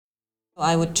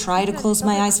I would try to close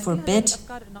my eyes for a bit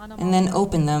and then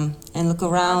open them and look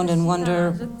around and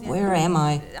wonder, where am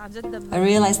I? I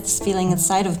realized this feeling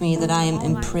inside of me that I am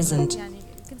imprisoned,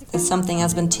 that something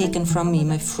has been taken from me,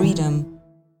 my freedom.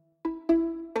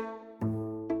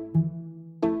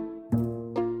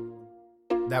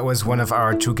 That was one of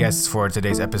our two guests for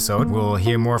today's episode. We'll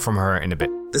hear more from her in a bit.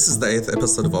 This is the 8th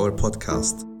episode of our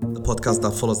podcast, the podcast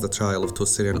that follows the trial of two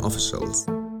Syrian officials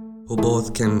who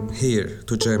both came here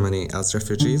to Germany as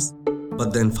refugees,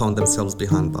 but then found themselves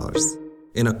behind bars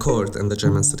in a court in the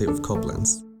German city of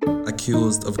Koblenz,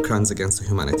 accused of crimes against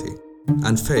humanity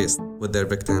and faced with their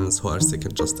victims who are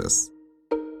seeking justice.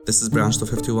 This is Branch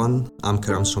 251. I'm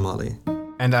Karam Shomali.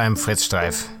 And I'm Fritz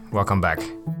Streif. Welcome back.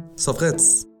 So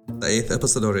Fritz, the 8th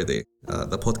episode already.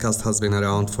 The podcast has been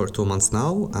around for 2 months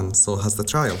now, and so has the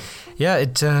trial. Yeah,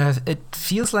 it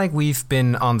feels like we've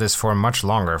been on this for much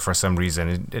longer for some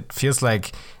reason. It feels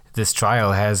like this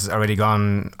trial has already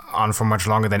gone on for much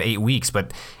longer than 8 weeks,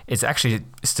 but it's actually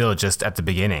still just at the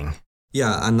beginning.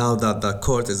 Yeah, and now that the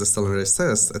court is still in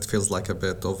recess, it feels like a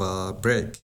bit of a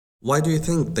break. Why do you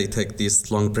think they take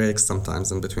these long breaks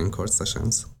sometimes in between court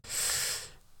sessions?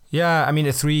 Yeah, I mean,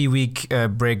 a 3-week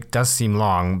break does seem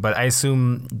long, but I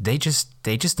assume they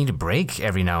just need a break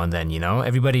every now and then, you know?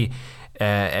 Everybody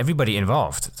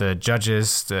involved, the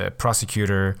judges, the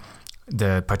prosecutor,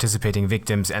 the participating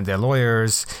victims and their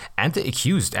lawyers, and the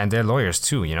accused and their lawyers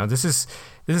too, you know? This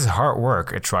is hard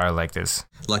work, a trial like this.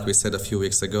 Like we said a few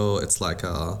weeks ago, it's like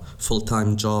a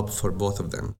full-time job for both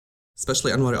of them.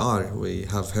 Especially Anwar R. We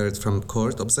have heard from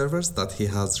court observers that he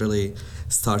has really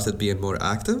started being more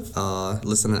active,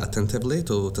 listening attentively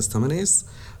to testimonies.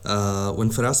 When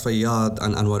Firas Fayyad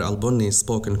and Anwar al-Bunni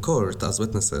spoke in court as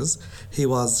witnesses, he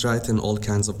was writing all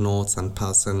kinds of notes and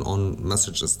passing on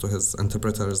messages to his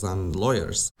interpreters and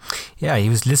lawyers. Yeah, he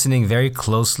was listening very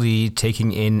closely,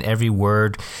 taking in every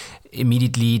word,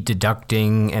 immediately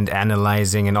deducting and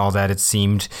analyzing and all that, it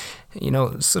seemed. You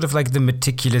know, sort of like the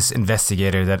meticulous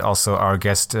investigator that also our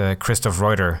guest Christoph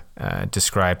Reuter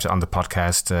described on the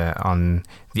podcast on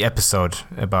the episode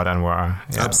about Anwar.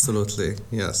 Yeah. Absolutely,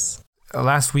 yes.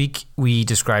 Last week, we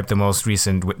described the most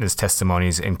recent witness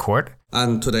testimonies in court.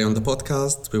 And today on the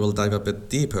podcast, we will dive a bit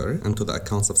deeper into the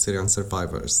accounts of Syrian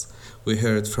survivors. We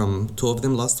heard from two of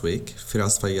them last week,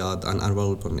 Firas Fayyad and Anwar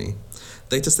al-Bunni.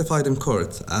 They testified in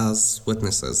court as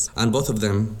witnesses, and both of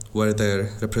them were there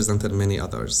represented many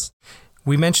others.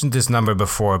 We mentioned this number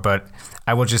before, but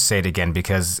I will just say it again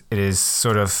because it is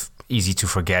sort of easy to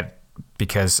forget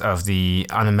because of the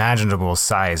unimaginable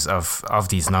size of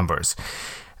these numbers.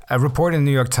 A report in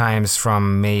the New York Times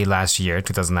from May last year,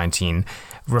 2019,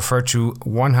 referred to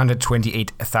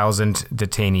 128,000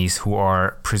 detainees who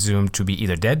are presumed to be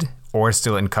either dead or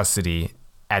still in custody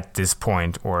at this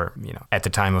point, or at the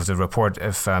time of the report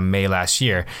of May last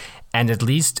year, and at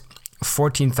least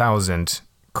 14,000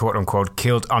 quote-unquote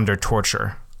killed under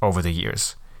torture over the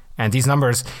years. And these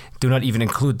numbers do not even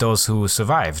include those who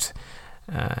survived.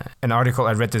 An article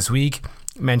I read this week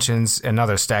mentions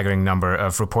another staggering number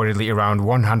of reportedly around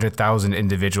 100,000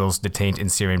 individuals detained in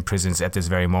Syrian prisons at this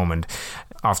very moment,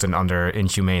 often under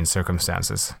inhumane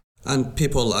circumstances. And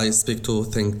people I speak to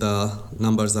think the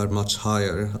numbers are much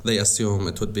higher. They assume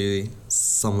it would be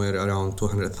somewhere around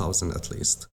 200,000 at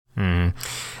least.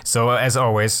 So, as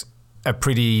always, a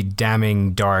pretty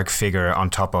damning dark figure on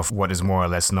top of what is more or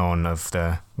less known of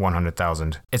the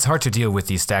 100,000. It's hard to deal with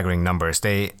these staggering numbers.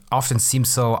 They often seem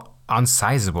so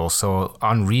unsizable, so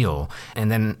unreal.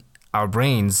 And then our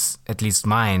brains, at least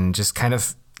mine, just kind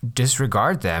of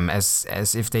disregard them as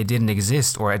if they didn't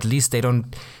exist, or at least they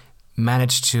don't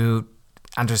manage to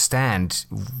understand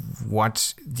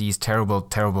what these terrible,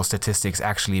 terrible statistics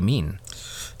actually mean.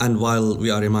 And while we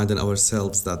are reminding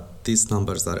ourselves that these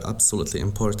numbers are absolutely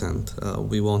important,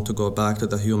 we want to go back to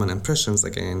the human impressions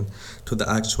again, to the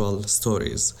actual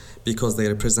stories, because they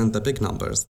represent the big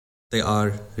numbers. They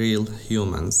are real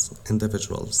humans,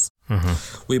 individuals.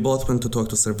 We both went to talk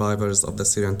to survivors of the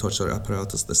Syrian torture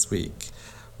apparatus this week.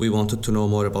 We wanted to know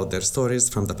more about their stories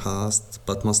from the past,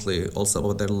 but mostly also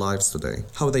about their lives today,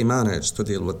 how they managed to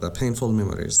deal with the painful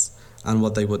memories, and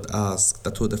what they would ask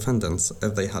the two defendants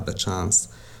if they had the chance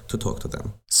to talk to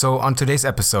them. So on today's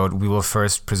episode, we will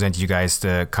first present you guys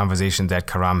the conversation that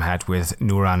Karam had with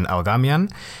Nuran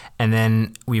Algamian, and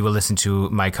then we will listen to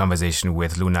my conversation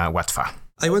with Luna Watfa.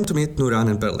 I went to meet Nuran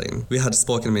in Berlin. We had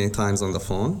spoken many times on the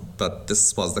phone, but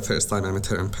this was the first time I met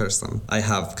her in person. I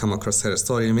have come across her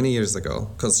story many years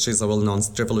ago, because she's a well-known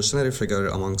revolutionary figure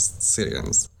amongst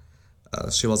Syrians.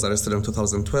 She was arrested in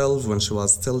 2012 when she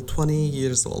was still 20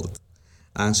 years old.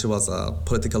 And she was a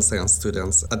political science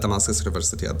student at Damascus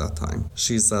University at that time.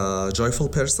 She's a joyful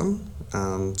person,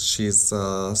 and she's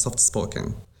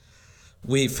soft-spoken.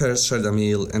 We first shared a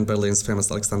meal in Berlin's famous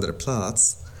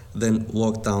Alexanderplatz, then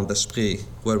walked down the Spree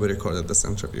where we recorded this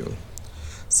interview.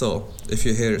 So, if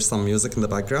you hear some music in the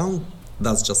background,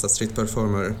 that's just a street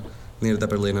performer near the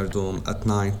Berliner Dom at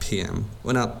 9 p.m.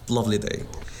 on a lovely day.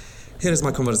 Here is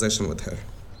my conversation with her.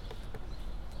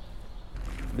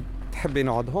 بتحبي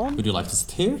نقعد هون؟ Would you like to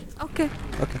sit here? اوكي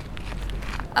اوكي.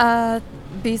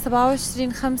 ب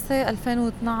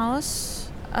 27/5/2012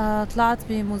 طلعت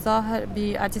بمظاهر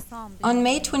باعتصام. On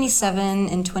May 27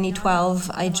 in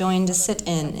 2012, I joined a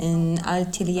sit-in in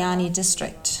Al-Tigliani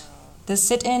district. The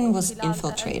sit-in was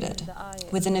infiltrated.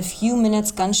 Within a few minutes,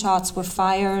 gunshots were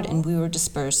fired and we were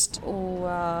dispersed.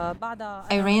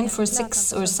 I ran for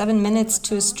 6 or 7 minutes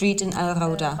to a street in Al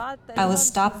Rawda. I was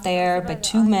stopped there by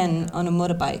 2 men on a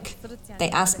motorbike. They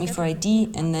asked me for ID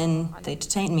and then they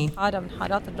detained me.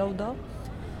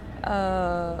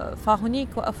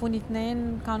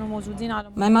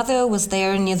 My mother was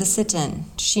there near the sit-in.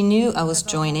 She knew I was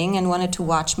joining and wanted to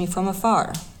watch me from afar.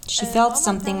 She felt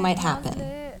something might happen.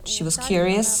 She was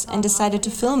curious and decided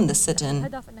to film the sit-in.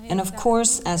 And of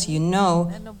course, as you know,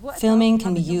 filming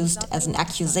can be used as an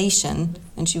accusation,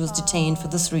 and she was detained for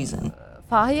this reason.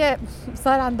 فهي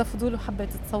صار عندها فضول وحبت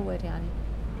تصور يعني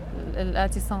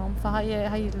الاعتصام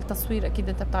فهي التصوير اكيد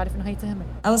انت بتعرف انه هي تهمه.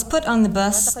 I was put on the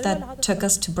bus that took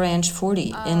us to Branch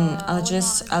 40 in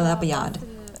Al-Jis Al-Abyad.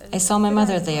 I saw my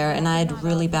mother there and I had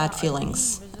really bad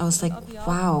feelings. I was like,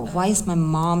 wow, why is my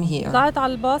mom here? طلعت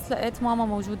على الباص لقيت ماما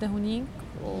موجوده هنيك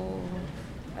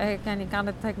يعني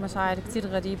كانت هيك مشاعر كثير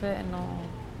غريبه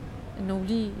انه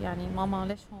لي يعني ماما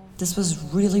ليش هون. This was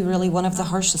really one of the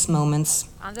harshest moments.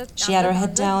 She had her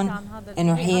head down and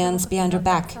her hands behind her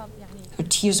back. Her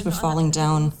tears were falling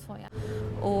down.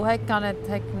 وهيك كانت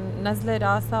هيك نزله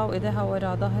راسها وايديها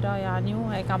ورا ظهرها يعني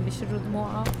وهيك عم بيشروا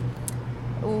دموعها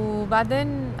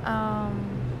وبعدين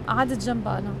قعدت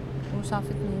جنبها انا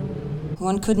وشافتني.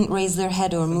 One couldn't raise their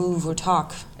head or move or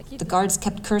talk. The guards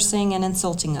kept cursing and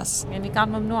insulting us. يعني كان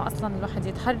ممنوع اصلا الواحد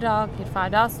يتحرك يرفع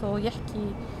راسه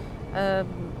يحكي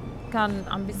كان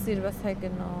عم بيصير بس هيك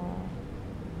انه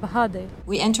بهادي.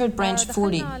 We entered Branch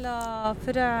 40. دخلنا على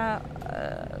فرع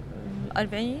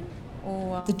 40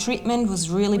 The treatment was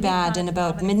really bad and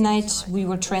about midnight we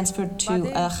were transferred to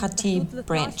Al-Khatib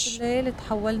branch.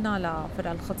 تحولنا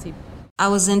لفرع الخطيب. I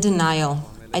was in denial.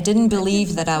 I didn't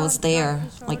believe that I was there.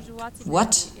 Like,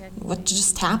 what? What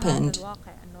just happened?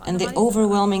 And the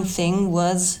overwhelming thing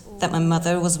was that my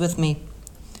mother was with me.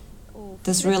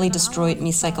 This really destroyed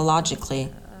me psychologically.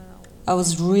 I was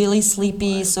really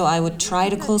sleepy, so I would try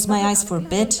to close my eyes for a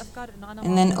bit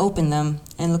and then open them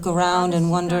and look around and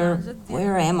wonder,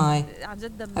 where am I?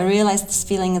 I realized this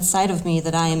feeling inside of me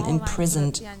that I am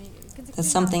imprisoned, that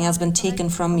something has been taken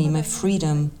from me, my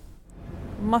freedom.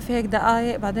 ما في هيك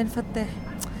دقايق بعدين فتح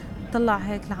طلع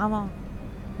هيك العمى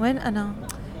وين أنا؟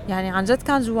 يعني عن جد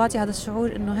كان جواتي هذا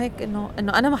الشعور إنه هيك إنه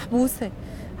أنا محبوسة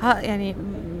يعني.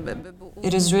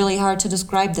 It is really hard to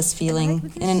describe this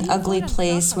feeling in an ugly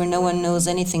place where no one knows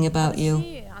anything about you.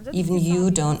 Even you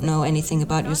don't know anything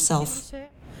about yourself.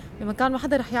 بمكان ما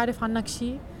حدا رح يعرف عنك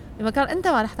شيء، بمكان أنت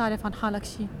ما رح تعرف عن حالك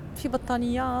شيء. في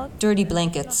بطانيات. Dirty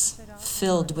blankets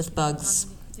filled with bugs.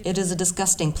 It is a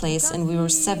disgusting place and we were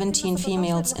 17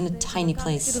 females in a tiny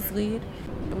place.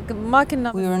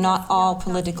 We were not all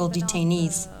political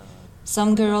detainees.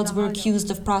 Some girls were accused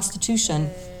of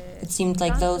prostitution. It seemed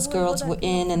like those girls were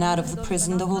in and out of the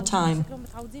prison the whole time.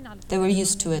 They were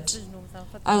used to it.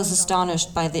 I was astonished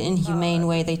by the inhumane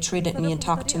way they treated me and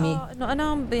talked to me.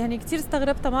 أنا يعني كثير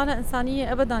استغربت ما لها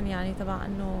إنسانية أبداً يعني تبع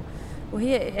إنه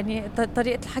وهي يعني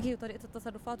طريقة الحكي وطريقة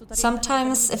التصرفات وطريقة.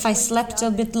 Sometimes if I slept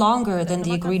a bit longer than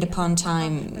the agreed upon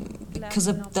time because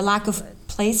of the lack of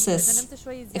places,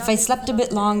 if I slept a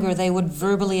bit longer they would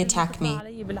verbally attack me.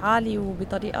 بالعالي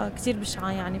وبطريقة كثير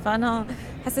بشعة يعني فأنا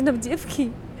حس إنه بدي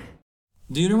أبكي.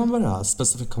 Do you remember a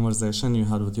specific conversation you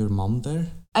had with your mom there?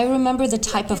 I remember the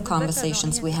type of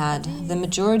conversations we had. The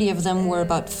majority of them were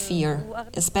about fear,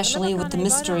 especially with the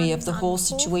mystery of the whole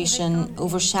situation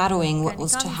overshadowing what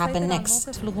was to happen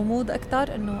next.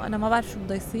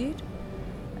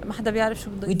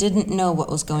 We didn't know what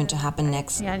was going to happen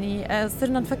next.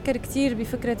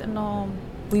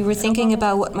 We were thinking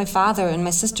about what my father and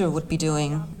my sister would be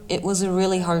doing. It was a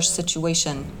really harsh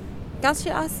situation.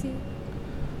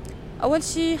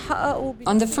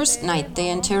 On the first night, they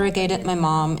interrogated my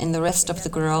mom and the rest of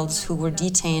the girls who were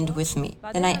detained with me.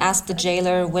 Then I asked the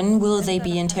jailer, when will they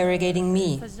be interrogating me?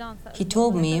 He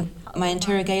told me my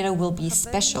interrogator will be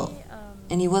special,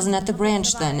 and he wasn't at the branch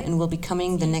then and will be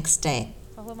coming the next day.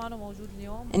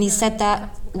 And he said that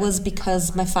was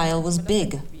because my file was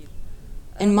big.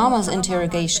 In Mama's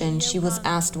interrogation, she was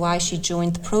asked why she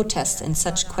joined the protests and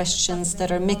such questions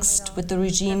that are mixed with the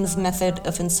regime's method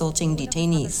of insulting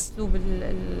detainees.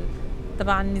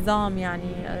 تبع النظام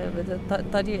يعني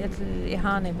طريقة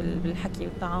الإهانة بالحكي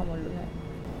والتعامل.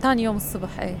 ثاني يوم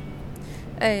الصبح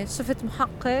شفت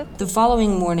محقق. The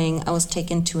following morning, I was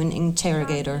taken to an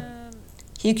interrogator.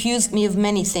 He accused me of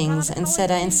many things and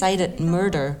said I incited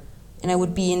murder, and I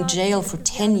would be in jail for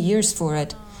 10 years for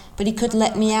it. But he could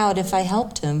let me out if I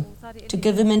helped him, to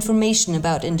give him information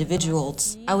about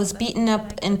individuals. I was beaten up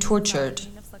and tortured.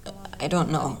 I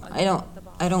don't know.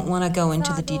 I don't want to go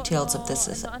into the details of this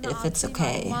if it's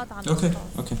okay.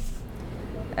 Okay.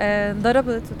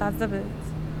 ضربت وتعذبت.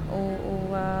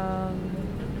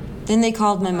 Then they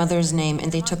called my mother's name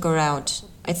and they took her out.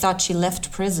 I thought she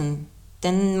left prison.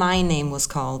 Then my name was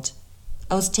called.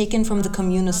 I was taken from the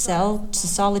communal cell to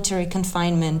solitary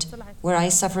confinement, where I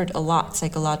suffered a lot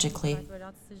psychologically.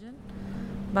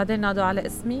 بعدين نادوا على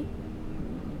اسمي.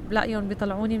 بلاقيهم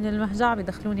بيطلعوني من المهجع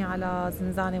بيدخلوني على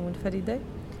زنزانة منفردة.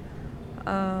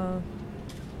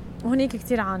 وهنيك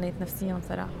كتير عانيت نفسيا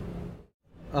صراحة.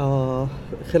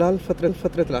 خلال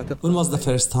فترة الاعتقال. When was the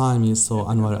first time you saw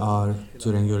Anwar R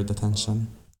during your detention?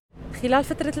 خلال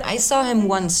فترة I saw him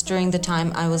once during the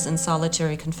time I was in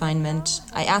solitary confinement.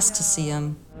 I asked to see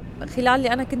him. خلال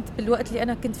اللي أنا كنت بالوقت اللي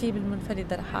أنا كنت فيه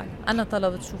بالمنفردة لحالي أنا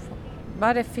طلبت شوفه.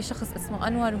 بعرف في شخص اسمه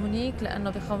أنور هنيك لأنه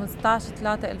ب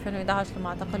 15/3/2011 لما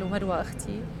اعتقلوا مروة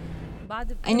أختي.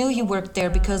 I knew he worked there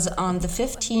because on the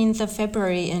 15th of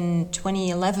February in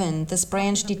 2011, this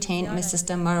branch detained my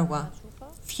sister Marwa.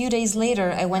 A few days later,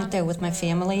 I went there with my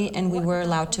family and we were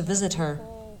allowed to visit her.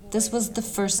 This was the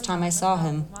first time I saw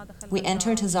him. We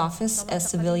entered his office as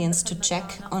civilians to check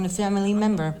on a family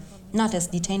member, not as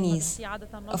detainees.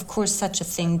 Of course, such a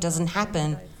thing doesn't happen,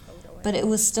 but it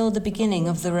was still the beginning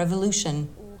of the revolution.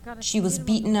 She was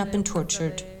beaten up and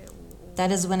tortured.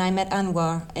 That is when I met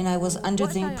Anwar, and I was under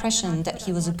the impression that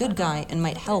he was a good guy and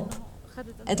might help,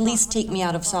 at least take me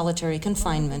out of solitary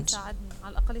confinement.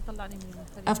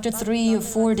 After 3 or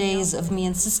 4 days of me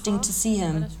insisting to see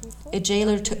him, a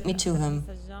jailer took me to him.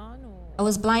 I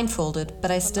was blindfolded,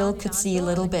 but I still could see a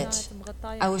little bit.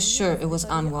 I was sure it was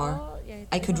Anwar.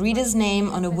 I could read his name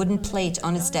on a wooden plate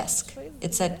on his desk.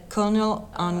 It said Colonel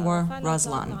Anwar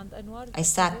Razlan. I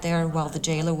sat there while the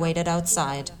jailer waited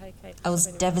outside. I was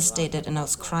devastated and I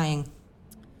was crying.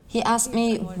 He asked me,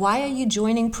 "Why are you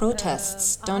joining protests?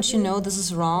 Don't you know this is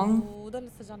wrong?"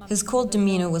 His cold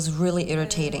demeanor was really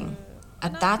irritating.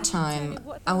 At that time,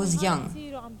 I was young.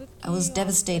 I was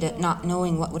devastated not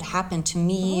knowing what would happen to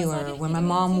me or where my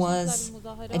mom was.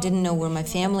 I didn't know where my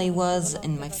family was,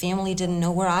 and my family didn't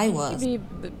know where I was.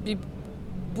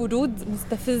 برود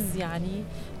مستفز يعني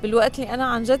بالوقت اللي أنا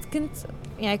عن جد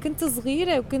كنت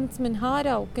صغيرة وكنت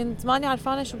منهارة وكنت ماني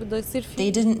عارفانة شو بده يصير فيه.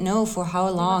 They didn't know for how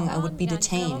long I would be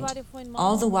detained.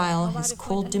 All the while, his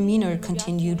cold demeanor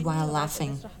continued while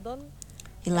laughing.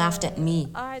 He laughed at me.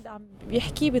 قاعد عم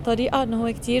بيحكي بطريقة إنه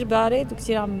هو كتير بارد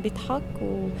وكتير عم بيضحك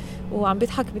وعم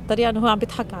بيضحك بالطريقة إنه هو عم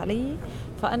بيضحك علي.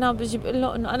 فأنا بجي بقول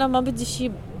له إنه أنا ما بدي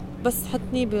شيء بس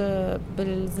حطني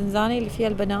بالزنزانة اللي فيها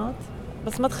البنات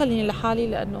بس ما تخليني لحالي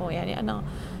لأنه يعني أنا.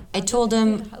 I told him,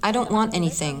 "I don't want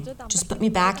anything. Just put me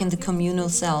back in the communal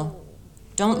cell.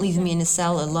 Don't leave me in a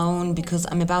cell alone because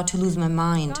I'm about to lose my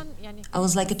mind." I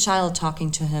was like a child talking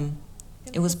to him.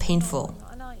 It was painful.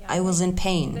 I was in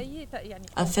pain.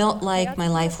 I felt like my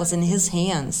life was in his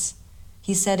hands.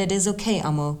 He said, "It is okay,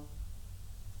 Amo."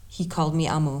 He called me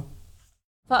Amo.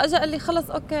 فأجا قال لي خلص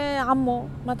أوكي عمو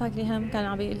ما تاكلي هم كان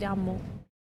عم بيقول لي عمو.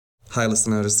 Hi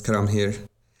listeners, Karam here.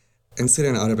 In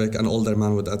Syrian Arabic, an older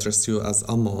man would address you as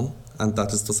Ammo, and that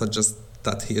is to suggest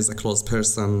that he is a close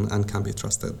person and can be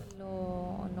trusted.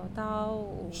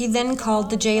 He then called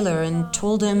the jailer and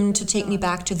told him to take me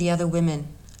back to the other women.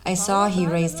 I saw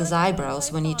he raised his eyebrows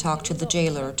when he talked to the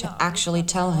jailer to actually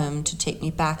tell him to take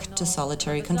me back to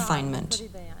solitary confinement.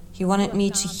 He wanted me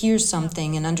to hear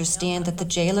something and understand that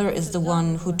the jailer is the one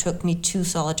who took me to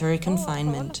solitary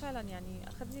confinement.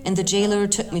 And the jailer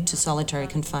took me to solitary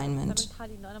confinement.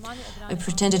 I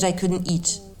pretended I couldn't eat,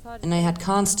 and I had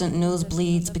constant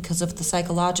nosebleeds because of the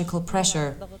psychological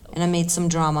pressure, and I made some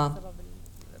drama.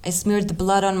 I smeared the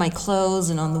blood on my clothes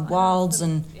and on the walls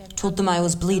and told them I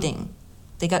was bleeding.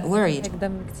 They got worried.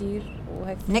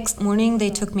 Next morning,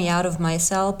 they took me out of my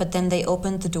cell, but then they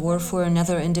opened the door for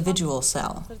another individual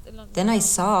cell. Then I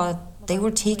saw they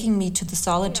were taking me to the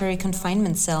solitary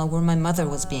confinement cell where my mother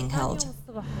was being held.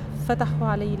 فتحوا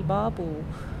علي الباب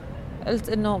وقلت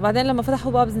إنه بعدين لما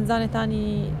فتحوا باب زنزانة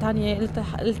تانية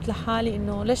قلت لحالي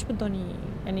إنه ليش بدهم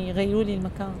يعني يغيروا لي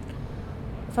المكان.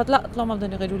 فطلعوا ما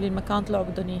بدهم يغيروا لي المكان طلعوا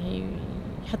بدهم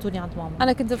يحطوني عند ماما.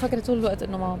 أنا كنت مفكرة طول الوقت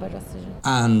إنه ماما برا السجن.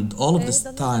 And all of this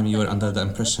time you were under the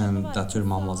impression that your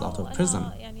mom was out of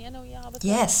prison.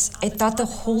 Yes, I thought the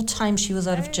whole time she was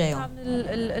out of jail.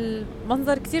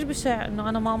 المنظر كتير بشع إنه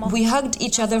أنا ماما. We hugged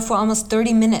each other for almost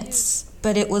 30 minutes,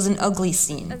 but it was an ugly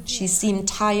scene. She seemed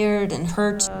tired and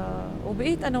hurt.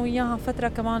 وبقيت أنا وياها فترة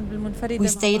كمان بالمنفردة. We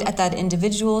stayed at that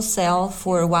individual cell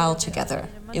for a while together.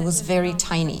 It was very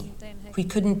tiny. We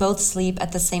couldn't both sleep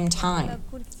at the same time.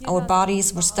 Our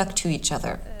bodies were stuck to each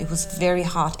other. It was very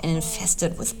hot and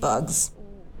infested with bugs.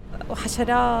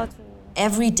 وحشرات.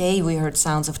 Every day we heard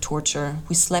sounds of torture.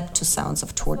 We slept to sounds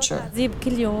of torture. تعذيب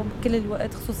كل يوم كل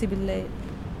الوقت خصوصي بالليل.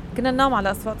 كنا ننام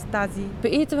على أصوات التعذيب.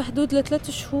 بقيت بحدود ل3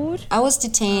 شهور. I was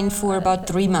detained for about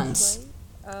 3 months.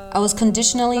 I was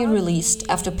conditionally released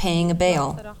after paying a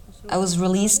bail. I was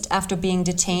released after being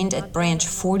detained at Branch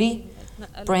 40,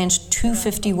 Branch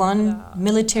 251,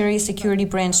 Military Security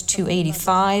Branch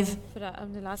 285,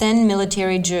 then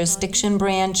Military Jurisdiction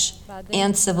Branch,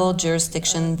 and Civil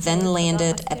Jurisdiction, then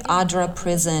landed at Adra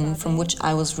Prison, from which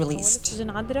I was released.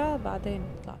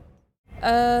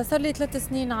 صار لي 3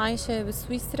 سنين عايشة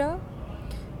بسويسرا.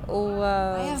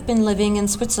 I have been living in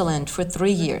Switzerland for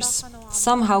 3 years,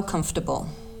 somehow comfortable.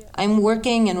 I'm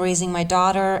working and raising my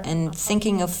daughter and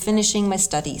thinking of finishing my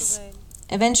studies.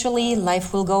 Eventually,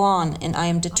 life will go on, and I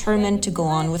am determined to go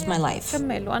on with my life.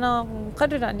 كمل وأنا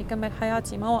مقررة إني كمل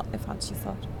حياتي ما أوقف عن شيء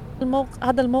صار.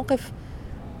 هذا الموقف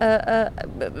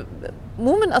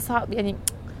مو من أصعب يعني.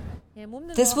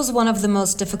 This was one of the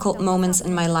most difficult moments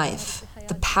in my life.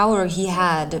 The power he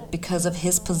had because of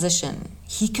his position.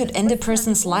 He could end a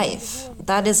person's life.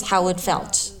 That is how it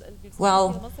felt.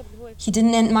 Well, he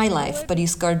didn't end my life, but he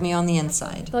scarred me on the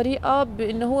inside. طريقة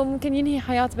بإنه هو ممكن ينهي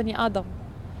حياة بني آدم.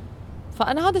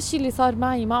 فأنا هذا الشيء اللي صار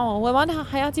معي معه هو ما نهى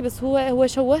حياتي بس هو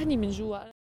شوهني من جوا.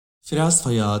 Firas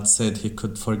Fayyad said he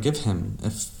could forgive him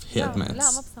if he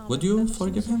admits. Would you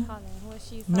forgive him?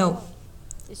 No,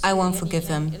 I won't forgive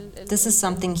him. This is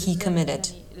something he committed.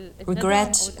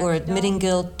 Regret or admitting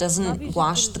guilt doesn't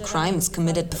wash the crimes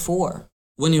committed before.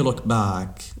 When you look back,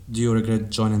 do you regret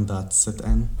joining that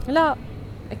sit-in? لا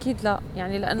أكيد لا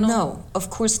يعني لأنه. No, of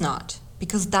course not,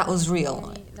 because that was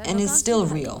real and is still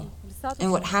real.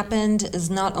 And what happened is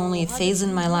not only a phase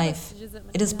in my life,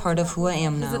 it is part of who I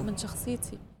am now.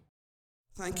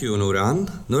 Thank you, Nuran.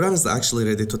 Nuran is actually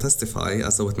ready to testify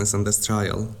as a witness in this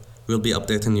trial. We'll be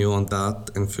updating you on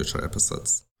that in future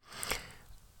episodes.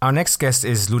 Our next guest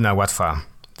is Luna Watfa.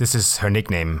 This is her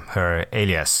nickname, her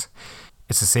alias.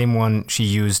 It's the same one she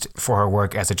used for her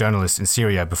work as a journalist in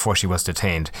Syria before she was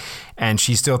detained, and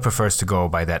she still prefers to go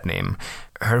by that name.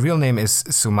 Her real name is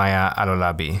Sumaya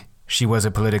Al-Olabi. She was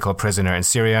a political prisoner in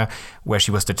Syria, where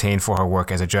she was detained for her work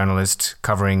as a journalist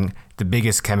covering the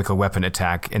biggest chemical weapon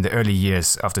attack in the early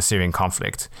years of the Syrian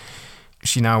conflict.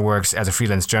 She now works as a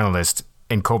freelance journalist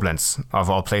in Koblenz, of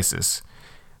all places.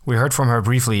 We heard from her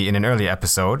briefly in an early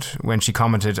episode when she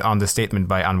commented on the statement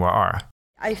by Anwar R.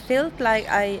 I felt like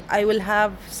I will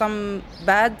have some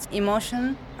bad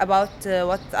emotion about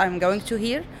what I'm going to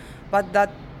hear, but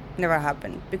that never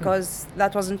happened because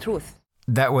that wasn't truth.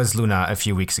 That was Luna a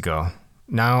few weeks ago.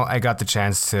 Now I got the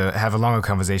chance to have a longer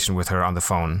conversation with her on the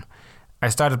phone. I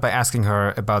started by asking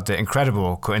her about the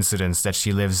incredible coincidence that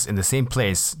she lives in the same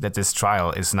place that this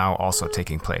trial is now also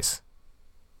taking place.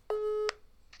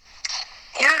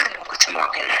 Yeah, guten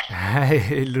Morgen.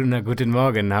 Hi, Luna, guten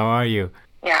Morgen. How are you?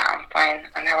 Yeah, I'm fine.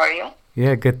 And how are you?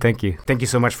 Yeah, good, thank you. Thank you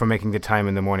so much for making the time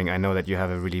in the morning. I know that you have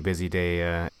a really busy day.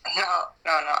 No,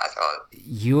 at all.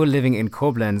 You're living in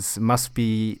Koblenz must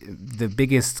be the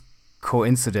biggest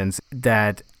coincidence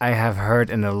that I have heard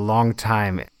in a long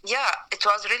time. Yeah, it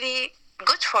was really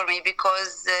good for me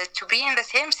because to be in the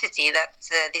same city that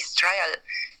this trial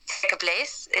took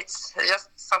place, it's just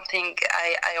something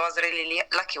I was really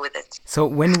lucky with it. So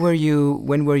when were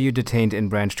you detained in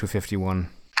Branch 251?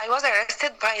 I was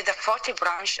arrested by the 40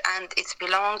 branch and it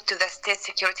belonged to the state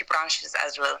security branches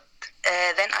as well.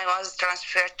 Then I was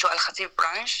transferred to Al-Khatib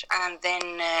branch and then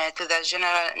to the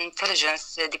General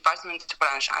Intelligence Department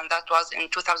branch, and that was in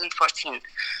 2014.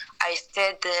 I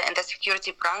stayed in the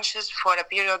security branches for a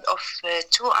period of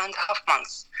 2.5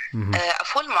 months, a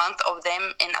full month of them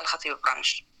in Al-Khatib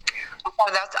branch.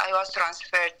 After that, I was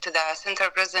transferred to the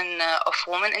Central Prison of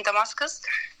Women in Damascus,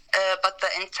 but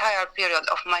the entire period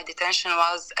of my detention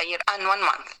was a year and 1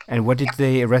 month. And what did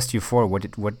they arrest you for?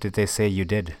 What did they say you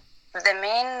did? The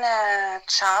main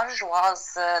charge was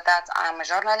that I'm a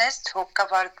journalist who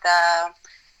covered the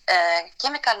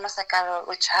chemical massacre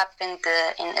which happened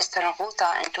in Eastern Ghouta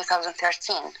in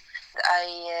 2013.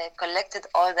 I collected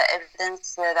all the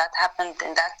evidence that happened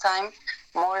in that time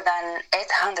more than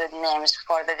 800 names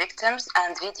for the victims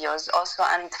and videos also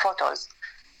and photos.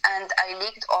 And I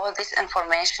leaked all these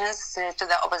informations to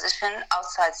the opposition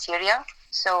outside Syria.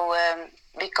 So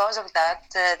because of that,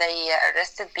 they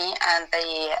arrested me and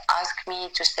they asked me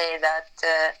to say that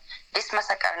this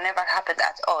massacre never happened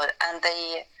at all. And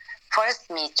they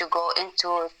forced me to go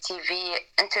into TV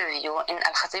interview in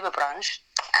Al Khatib branch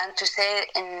and to say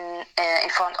in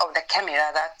front of the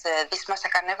camera that this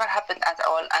massacre never happened at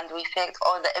all, and we faked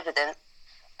all the evidence.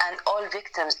 And all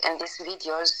victims in these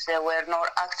videos were not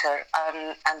actors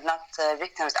and not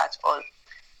victims at all.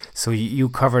 So you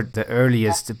covered the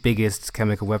earliest, biggest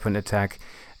chemical weapon attack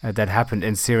that happened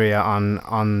in Syria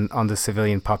on the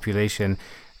civilian population.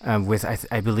 With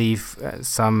I believe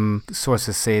some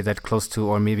sources say that close to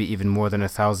or maybe even more than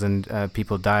 1,000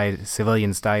 people died,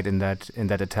 civilians died in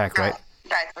that attack, right?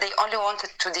 Right. They only wanted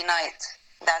to deny it.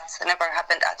 That never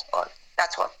happened at all.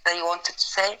 That's what they wanted to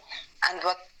say, and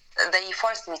what they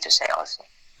forced me to say also.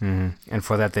 Mm-hmm. And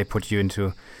for that they put you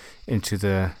into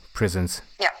the prisons.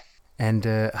 Yeah. And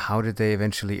how did they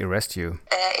eventually arrest you?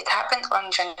 It happened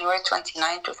on January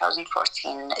 29,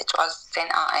 2014. It was 10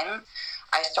 a.m.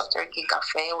 I stopped drinking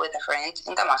cafe with a friend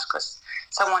in Damascus.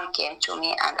 Someone came to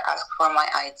me and asked for my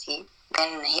ID.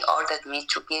 Then he ordered me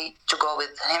to go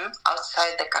with him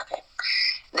outside the cafe.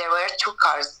 There were 2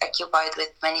 cars occupied with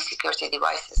many security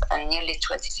devices and nearly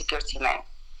 20 security men.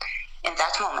 In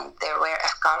that moment, there were a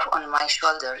scarf on my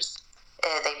shoulders.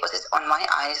 They put it on my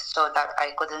eyes so that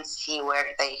I couldn't see where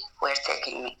they were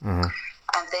taking me. Mm-hmm.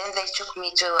 And then they took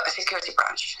me to a security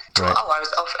branch. 2 Right. hours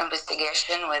of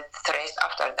investigation with threats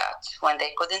after that. When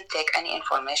they couldn't take any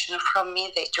information from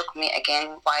me, they took me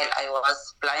again while I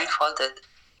was blindfolded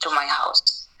to my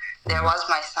house. There was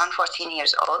my son, 14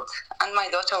 years old, and my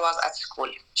daughter was at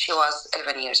school. She was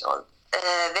 11 years old.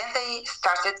 Then they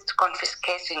started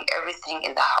confiscating everything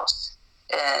in the house.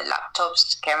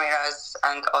 Laptops, cameras,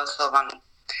 and also money.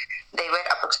 They were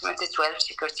approximately 12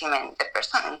 security men. The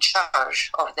person in charge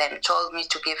of them told me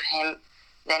to give him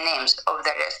the names of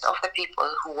the rest of the people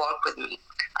who work with me.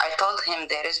 I told him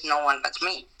there is no one but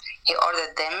me. He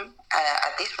ordered them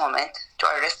at this moment to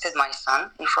arrest my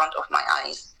son in front of my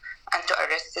eyes and to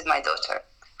arrest my daughter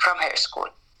from her school.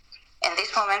 In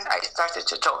this moment, I started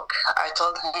to talk. I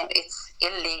told him it's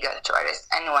illegal to arrest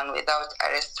anyone without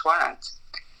arrest warrant.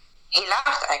 He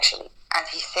laughed, actually, and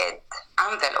he said,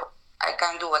 I'm the law. I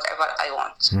can do whatever I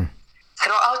want.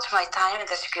 Throughout my time in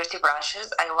the security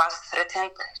branches, I was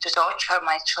threatened to torture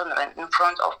my children in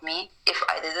front of me if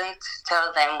I didn't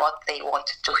tell them what they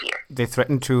wanted to hear. They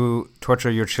threatened to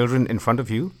torture your children in front of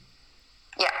you?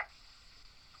 Yeah,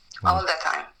 all the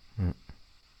time.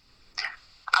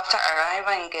 After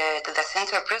arriving to the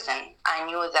central prison, I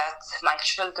knew that my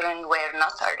children were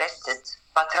not arrested,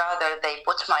 but rather they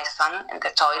put my son in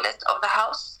the toilet of the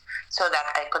house so that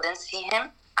I couldn't see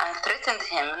him, and threatened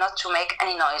him not to make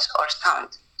any noise or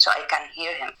sound so I can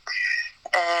hear him.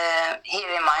 He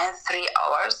remained 3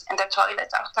 hours in the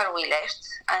toilet after we left,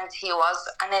 and he was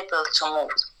unable to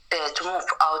move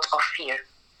out of fear.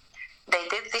 They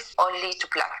did this only to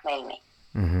blackmail me.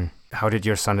 Mm-hmm. How did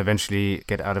your son eventually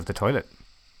get out of the toilet?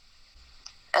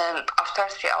 After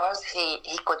 3 hours,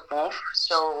 he could move,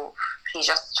 so he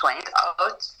just went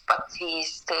out, but he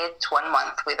stayed 1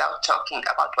 month without talking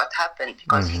about what happened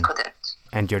because he couldn't.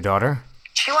 And your daughter?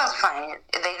 She was fine.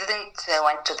 They didn't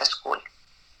went to the school.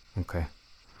 Okay.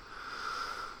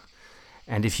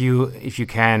 And if you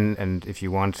can, and if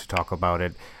you want to talk about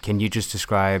it, can you just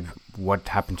describe what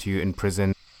happened to you in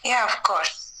prison? Yeah, of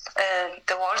course.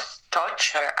 The worst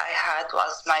torture I had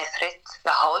was my threat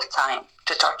the whole time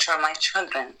to torture my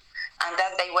children, and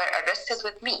that they were arrested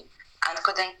with me and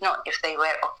couldn't know if they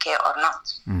were okay or not.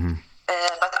 Mm-hmm.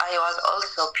 But I was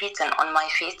also beaten on my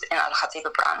feet in Al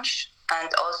Khatib branch, and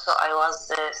also I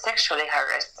was sexually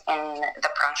harassed in the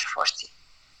branch 40.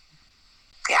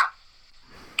 Yeah,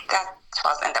 that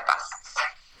was in the past.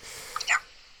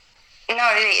 Yeah.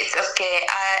 No, really, it's okay.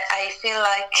 I feel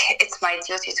like it's my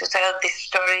duty to tell this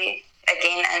story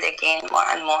again and again, more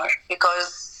and more,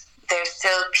 because there's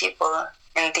still people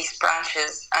in these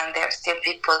branches, and there are still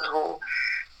people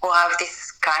who have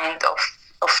this kind of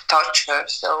torture.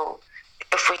 So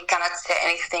if we cannot say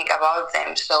anything about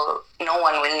them, so no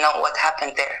one will know what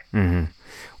happened there. Mm-hmm.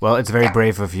 Well, it's very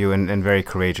brave of you and very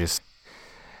courageous.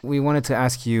 We wanted to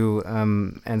ask you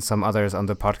and some others on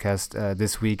the podcast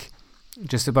this week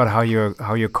just about how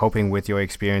you're coping with your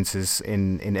experiences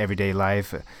in everyday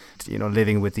life,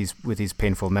 living with these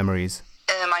painful memories.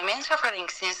 My main suffering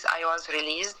since I was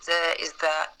released is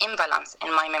the imbalance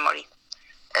in my memory.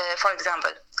 For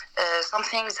example, some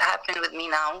things happen with me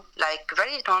now, like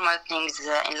very normal things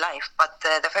in life, but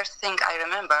the first thing I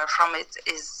remember from it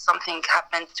is something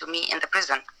happened to me in the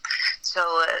prison. So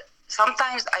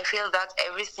sometimes I feel that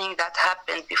everything that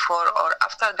happened before or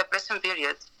after the prison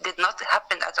period did not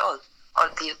happen at all, or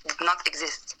did not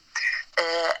exist.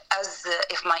 As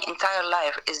if my entire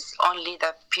life is only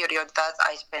the period that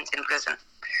I spent in prison.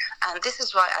 And this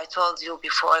is why I told you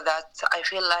before that I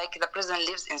feel like the prison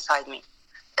lives inside me.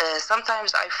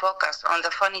 Sometimes I focus on the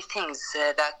funny things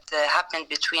that happened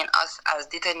between us as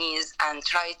detainees and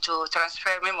try to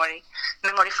transfer memory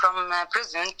from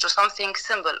prison to something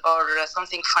simple or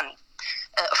something funny.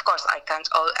 Of course, I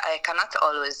cannot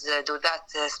always do that,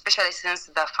 especially since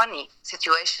the funny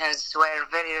situations were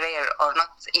very rare or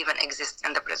not even exist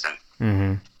in the prison.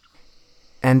 Mm-hmm.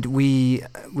 And we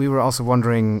were also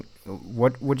wondering,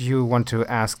 what would you want to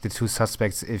ask the two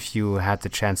suspects if you had the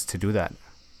chance to do that?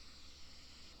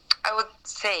 I would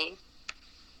say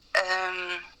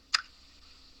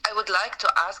I would like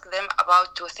to ask them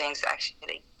about two things,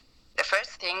 actually. The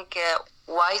first thing,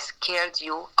 why scared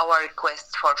you our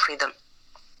request for freedom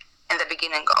in the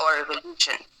beginning of our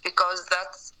revolution? Because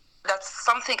that's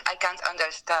something I can't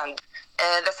understand.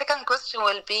 The second question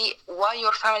will be why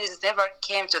your families never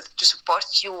came to support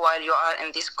you while you are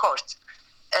in this court.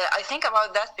 I think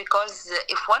about that because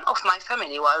if one of my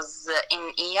family was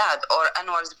in Iyad or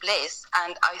Anwar's place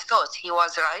and I thought he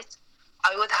was right,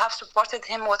 I would have supported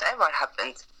him whatever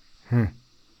happened.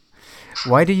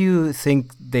 Why do you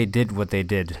think they did what they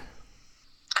did?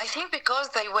 I think because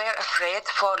they were afraid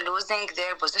for losing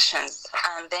their positions,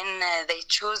 and then they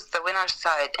chose the winner's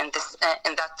side in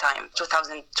that time,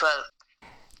 2012.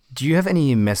 Do you have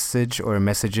any message or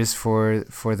messages for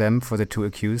them, for the two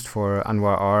accused, for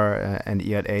Anwar R and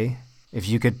Iyad A? If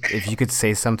you could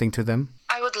say something to them?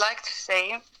 I would like to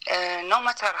say, no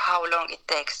matter how long it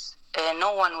takes,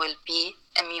 no one will be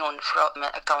immune from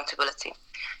accountability.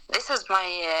 This is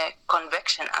my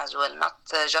conviction as well, not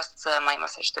just my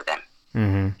message to them.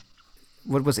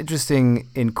 Mm-hmm. What was interesting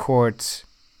in court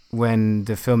when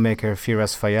the filmmaker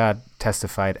Firas Fayyad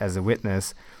testified as a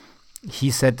witness,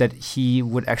 he said that he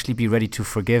would actually be ready to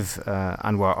forgive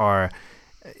Anwar R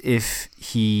if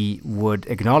he would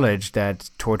acknowledge that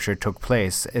torture took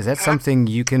place. Is that something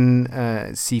you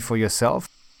can see for yourself?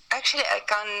 Actually, I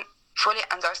can fully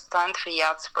understand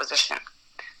Fayyad's position.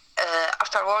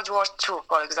 After World War II,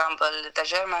 for example, the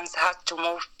Germans had to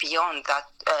move beyond that,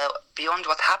 beyond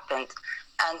what happened,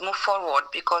 and move forward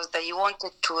because they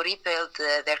wanted to rebuild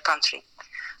their country.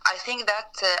 I think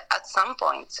that at some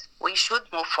point we should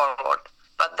move forward,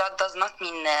 but that does not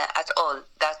mean at all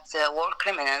that war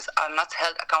criminals are not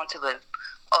held accountable,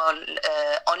 or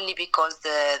only because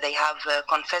they have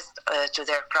confessed to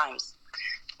their crimes.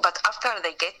 But after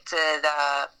they get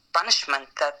the punishment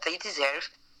that they deserve,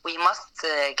 we must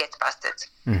get past it.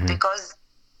 Mm-hmm. Because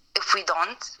if we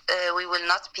don't, we will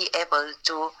not be able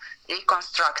to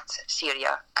reconstruct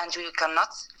Syria, and we cannot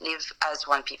live as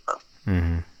one people.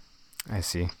 Mm-hmm. I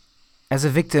see. As a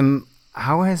victim,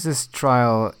 how has this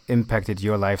trial impacted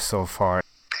your life so far?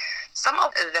 Some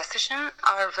of the sessions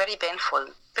are very painful,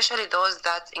 especially those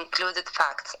that included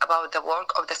facts about the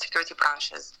work of the security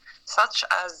branches, such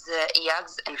as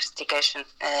Iyad's investigation,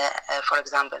 for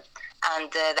example,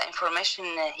 and the information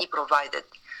he provided.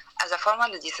 As a former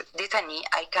detainee,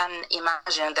 I can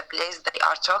imagine the place they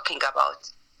are talking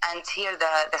about and hear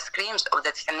the screams of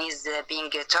the detainees being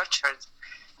tortured.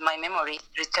 My memory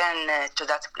returned to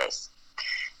that place.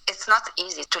 It's not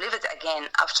easy to live it again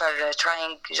after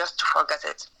trying just to forget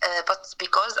it. But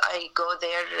because I go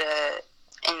there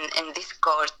in this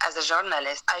court as a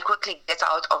journalist, I quickly get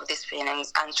out of these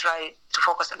feelings and try to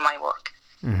focus on my work.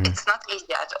 Mm-hmm. It's not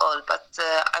easy at all, but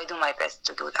I do my best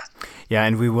to do that. Yeah,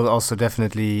 and we will also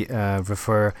definitely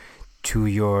refer to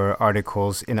your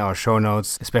articles in our show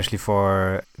notes, especially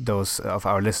for those of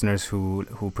our listeners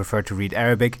who prefer to read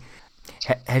Arabic.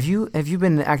 Have you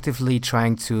been actively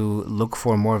trying to look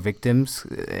for more victims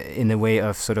in a way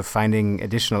of sort of finding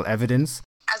additional evidence?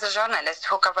 As a journalist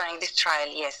who covering this trial,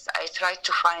 yes, I try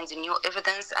to find the new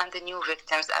evidence and the new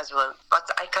victims as well, but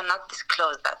I cannot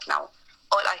disclose that now.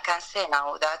 All I can say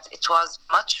now that it was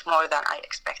much more than I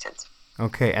expected.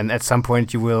 Okay, and at some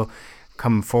point you will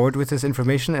come forward with this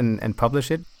information and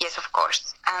publish it? Yes, of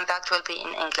course, and that will be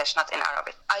in English, not in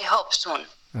Arabic. I hope soon.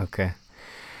 Okay.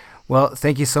 Well,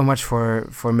 thank you so much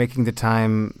for making the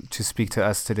time to speak to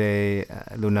us today,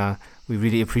 Luna. We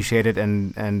really appreciate it,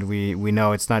 and we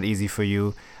know it's not easy for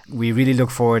you. We really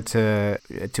look forward to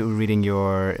reading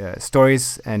your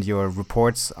stories and your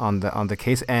reports on the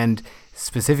case, and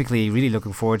specifically really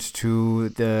looking forward to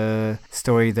the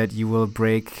story that you will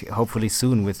break hopefully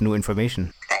soon with new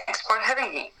information. Thanks for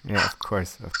having me. Yeah, of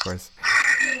course.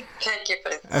 Thank you,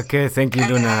 Fritz. Okay, thank you,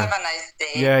 Luna. Have a nice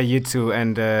day. Yeah, you too,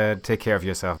 and take care of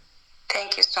yourself.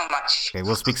 Thank you so much. Okay,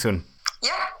 we'll speak soon.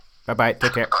 Yeah. Bye-bye,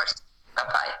 take care. Of course.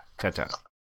 Bye-bye. Ciao.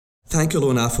 Thank you,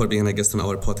 Luna, for being a guest on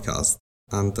our podcast.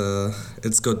 And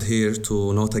it's good here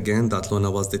to note again that Luna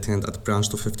was detained at Branch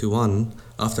 251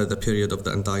 after the period of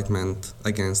the indictment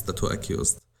against the two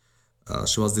accused.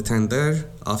 She was detained there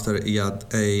after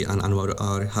Iyad A and Anwar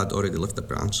R had already left the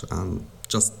branch, and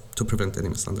just to prevent any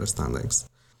misunderstandings.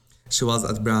 She was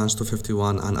at Branch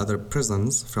 251 and other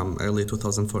prisons from early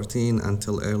 2014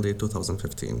 until early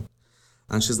 2015.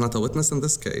 And she's not a witness in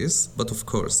this case, but of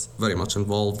course, very much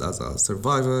involved as a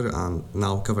survivor and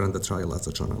now covering the trial as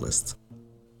a journalist.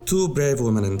 Two brave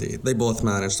women indeed. They both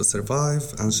managed to survive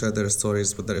and share their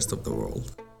stories with the rest of the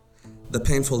world. The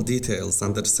painful details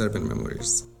and the disturbing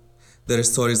memories. Their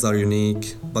stories are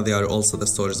unique, but they are also the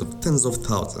stories of tens of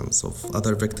thousands of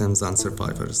other victims and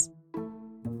survivors.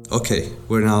 Okay,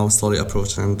 we're now slowly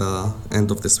approaching the end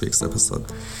of this week's episode.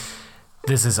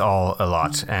 This is all a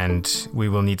lot, and we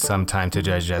will need some time to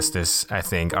digest this, I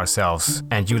think, ourselves,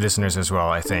 and you listeners as well,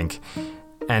 I think.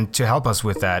 And to help us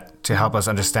with that, to help us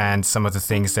understand some of the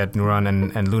things that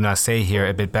Nuran and Luna say here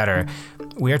a bit better,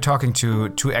 we are talking to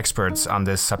two experts on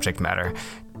this subject matter,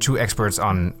 two experts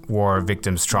on war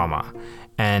victims' trauma.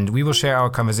 And we will share our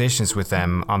conversations with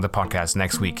them on the podcast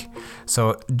next week.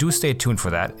 So do stay tuned for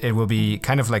that. It will be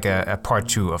kind of like a part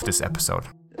 2 of this episode.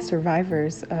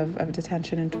 Survivors of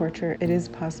detention and torture, it is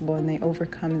possible and they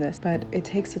overcome this, but it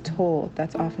takes a toll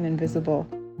that's often invisible.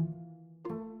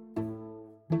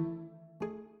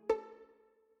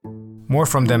 More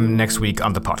from them next week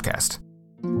on the podcast.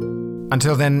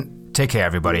 Until then, take care,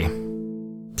 everybody.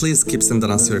 Please keep sending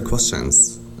us your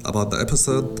questions about the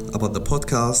episode, about the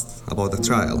podcast, about the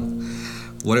trial,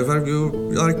 whatever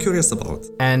you are curious about.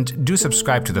 And do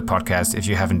subscribe to the podcast if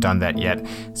you haven't done that yet,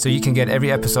 so you can get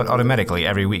every episode automatically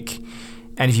every week.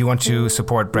 And if you want to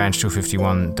support Branch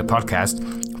 251, the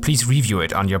podcast, please review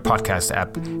it on your podcast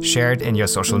app, share it in your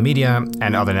social media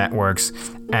and other networks,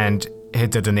 and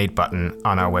hit the donate button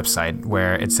on our website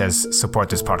where it says support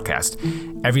this podcast.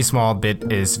 Every small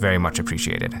bit is very much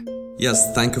appreciated.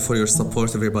 Yes, thank you for your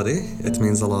support, everybody. It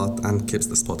means a lot and keeps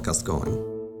this podcast going.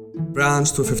 Branch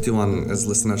 251 is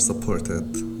listener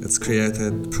supported. It's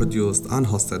created, produced, and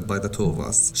hosted by the two of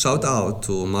us. Shout out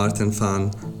to Martin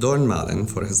van Doornmalen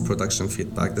for his production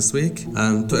feedback this week,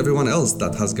 and to everyone else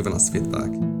that has given us feedback.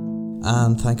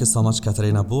 And thank you so much,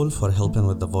 Katarina Bull, for helping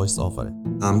with the voiceover.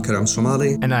 I'm Karam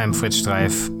Shomali. And I'm Fritz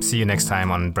Streif. See you next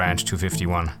time on Branch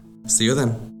 251. See you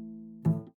then.